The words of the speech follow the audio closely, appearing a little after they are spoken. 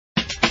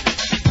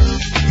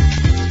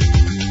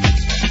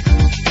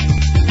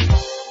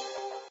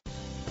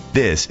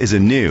This is a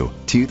new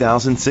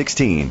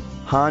 2016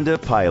 Honda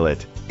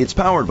Pilot. It's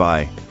powered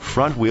by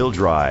front-wheel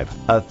drive,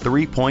 a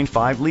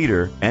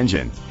 3.5-liter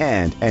engine,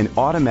 and an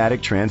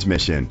automatic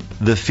transmission.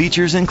 The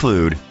features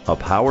include a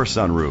power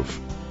sunroof,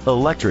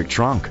 electric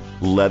trunk,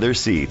 leather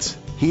seats,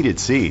 heated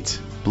seats,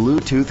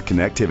 Bluetooth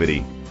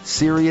connectivity,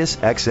 Sirius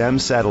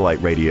XM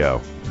satellite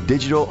radio,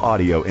 digital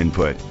audio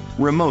input,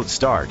 remote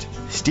start,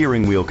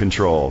 steering wheel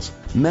controls,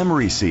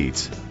 memory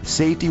seats.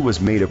 Safety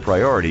was made a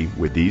priority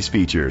with these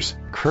features: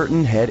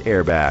 curtain head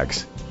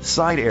airbags,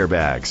 side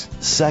airbags,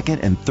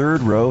 second and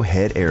third row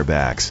head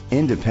airbags,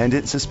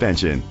 independent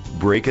suspension,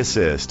 brake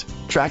assist,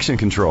 traction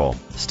control,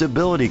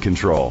 stability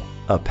control,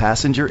 a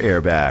passenger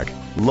airbag,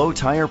 low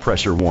tire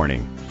pressure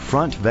warning,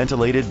 front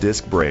ventilated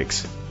disc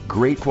brakes.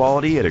 Great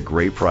quality at a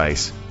great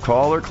price.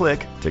 Call or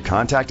click to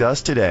contact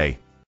us today.